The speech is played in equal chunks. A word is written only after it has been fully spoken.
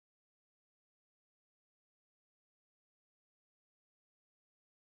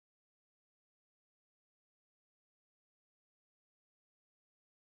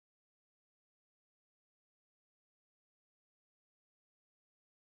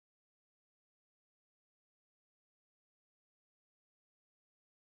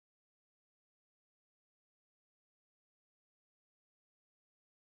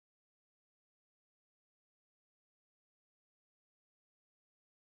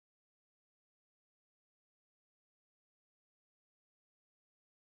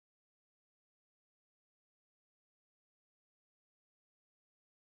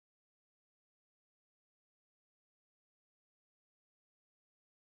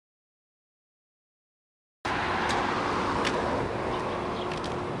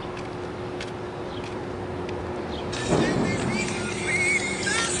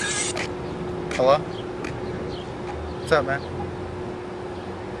Hello? What's up, man?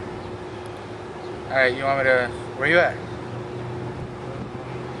 Alright, you want me to... Where you at?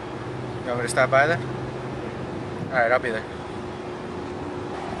 You want me to stop by then? Alright, I'll be there.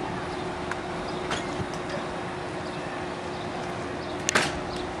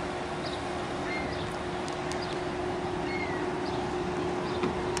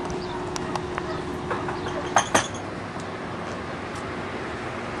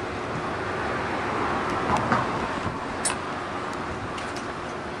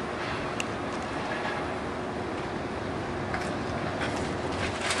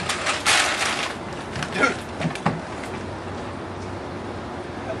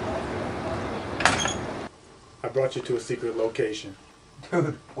 I brought you to a secret location.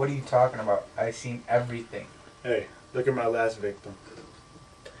 Dude, what are you talking about? I've seen everything. Hey, look at my last victim.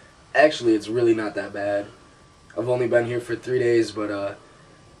 Actually, it's really not that bad. I've only been here for 3 days, but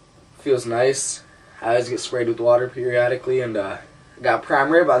feels nice. Eyes get sprayed with water periodically, and I got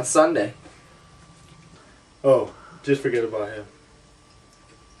prime rib on Sunday. Oh, just forget about him.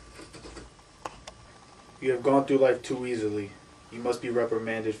 You have gone through life too easily. You must be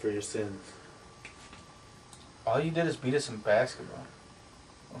reprimanded for your sins. All you did is beat us in basketball.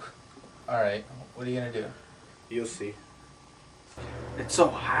 Alright, what are you gonna do? You'll see. It's so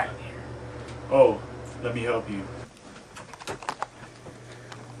hot in here. Oh, let me help you.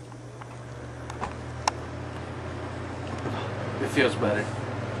 It feels better.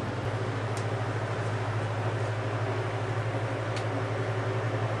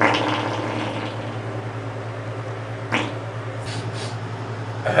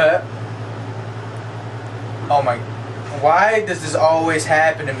 Oh my... Why does this always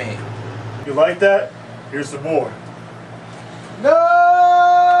happen to me? You like that? Here's some more. No!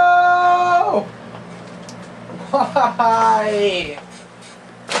 Why?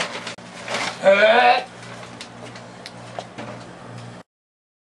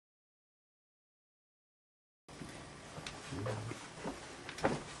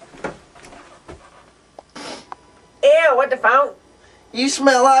 Ew, what the fuck? You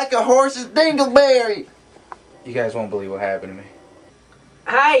smell like a horse's dingleberry. You guys won't believe what happened to me.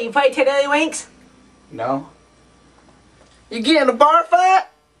 Hi, you play Tiddlywinks? No? You get in a bar fight?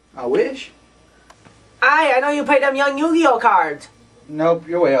 I wish. I know you play them young Yu-Gi-Oh cards. Nope,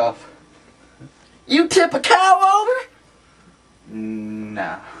 you're way off. You tip a cow over?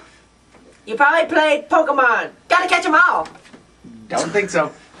 Nah. You probably play Pokemon. Gotta catch 'em all. Don't think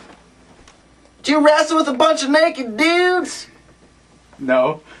so. Did you wrestle with a bunch of naked dudes?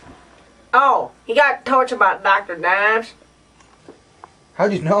 No. Oh, you got tortured by Dr. Dimes.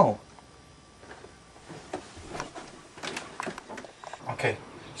 How'd you know? Okay,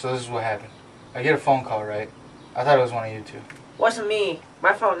 so this is what happened. I get a phone call, right? I thought it was one of you two. Wasn't me.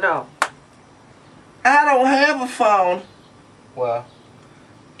 My phone, no. I don't have a phone. Well,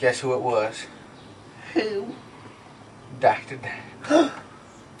 guess who it was? Who? Dr. Dimes.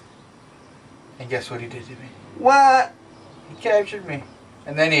 And guess what he did to me? What? He captured me.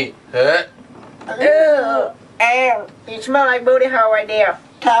 And then he... Ew. Ew. You smell like booty hole right there.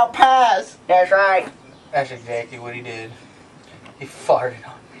 Cow pies. That's right. That's exactly what he did. He farted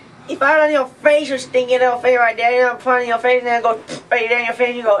on me. You fart on your face, you stinky little face right there. You don't fart on your face and then go right there in your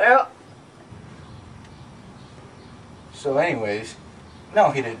face. You go, ew. So anyways, no,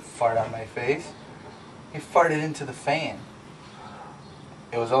 he didn't fart on my face. He farted into the fan.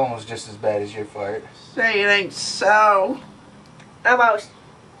 It was almost just as bad as your fart. Say it ain't so. Almost.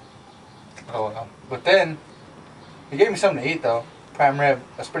 Oh well. But then, he gave me something to eat though. Prime rib.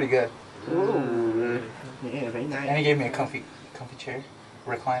 That's pretty good. Ooh. Yeah, very nice. And he gave me a comfy chair.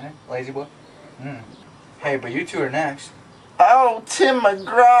 Recliner. Lazy boy. Hey, but you two are next. Oh, Tim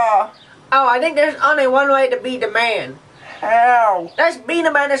McGraw. Oh, I think there's only one way to beat the man. How? That's beat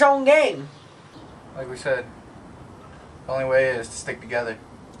him at his own game. Like we said, the only way is to stick together.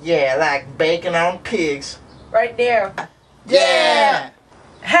 Yeah, like bacon on pigs. Right there. Yeah!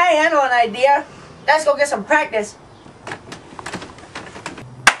 Hey, I know an idea. Let's go get some practice.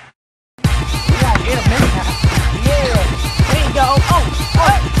 There you go. Oh!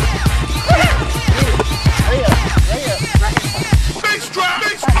 Big strap!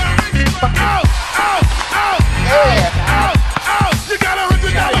 Out! Out! Out! Out! Out! You got $100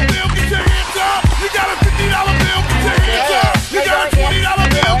 bill, get your hands up! You got a $50 bill, get your hands up! You got a $20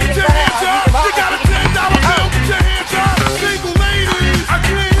 bill, get your hands up! You got a $10 bill, get your hands up! Single ladies, I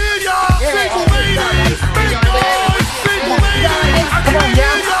can't hear y'all! Single ladies, big dog!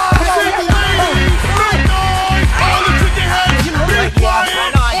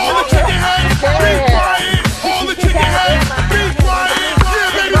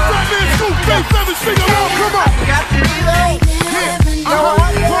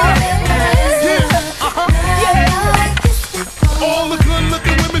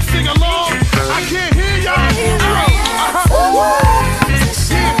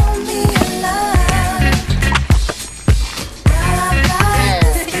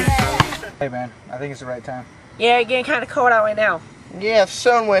 Hey man, I think it's the right time. Yeah, it's getting kind of cold out right now. Yeah,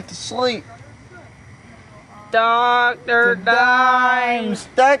 son went to sleep. Dr. Dimes!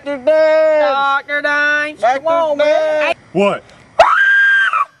 Dr. Dimes! Dr. Dimes! Come on, man! What?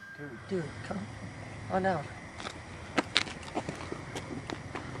 Dude, come on down.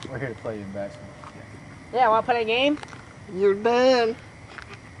 We're here to play you in basketball. Yeah, wanna play a game? You're done.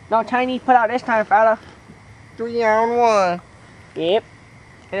 No Chinese put out this time, fella. 3-on-1. Yep.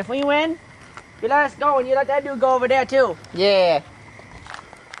 And if we win, you let us go and you let that dude go over there too. Yeah.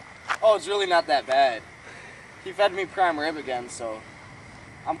 Oh, it's really not that bad. He fed me prime rib again, so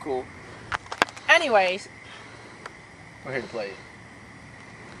I'm cool. Anyways, We're here to play you.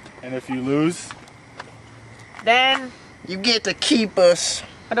 And if you lose, then You get to keep us.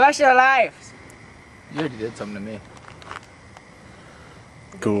 for the rest of your lives. You already did something to me.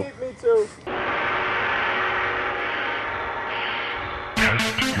 cool. Me too.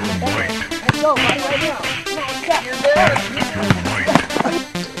 Let's go, buddy, right now. Come on, let's go. You're there.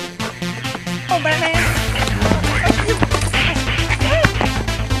 Oh, Batman.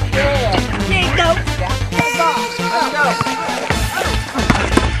 There you go. Let's go. Let's go.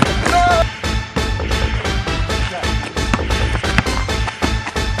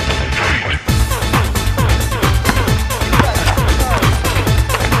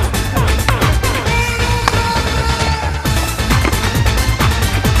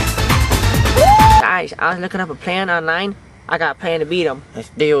 Guys, I was looking up a plan online. I got a plan to beat him. Let's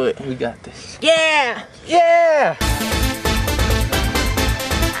do it. We got this. Yeah! Yeah!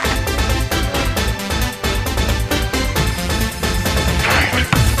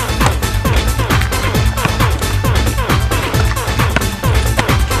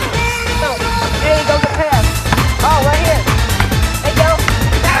 There you go, get past. Oh, right here. There you go.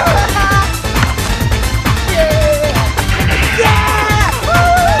 Yeah! Yeah! Woo!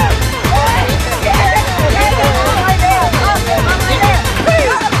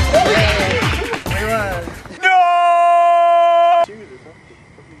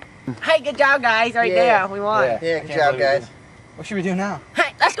 Hey, good job, guys. Right there. We won. Yeah. Yeah, good job, guys. What should we do now?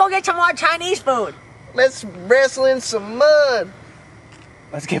 Hey, let's go get some more Chinese food. Let's wrestle in some mud.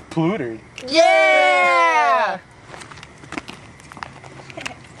 Let's get plootered. Yeah!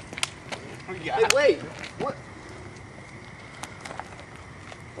 Hey, wait. What?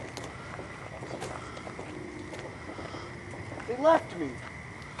 They left me.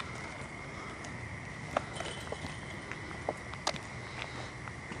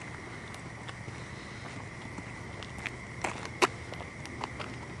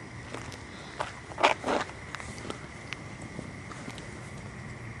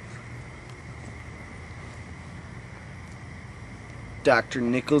 Dr.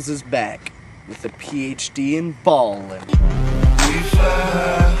 Nichols is back with a PhD in ballin'. We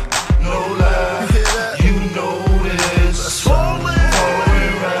fly, no lie, you know this. Falling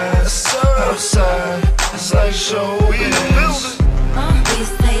rise outside, it's like showbiz. We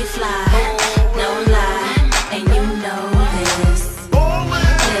stay fly, no lie, and you know this.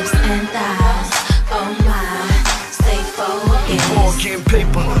 Lips and thighs, oh my, stay focused. Walking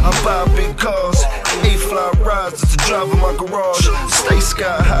paper, I buy big cars. 8 fly rides, it's the drive in my garage. Stay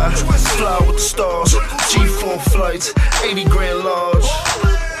sky high, fly with the stars. G4 flights, 80 grand large.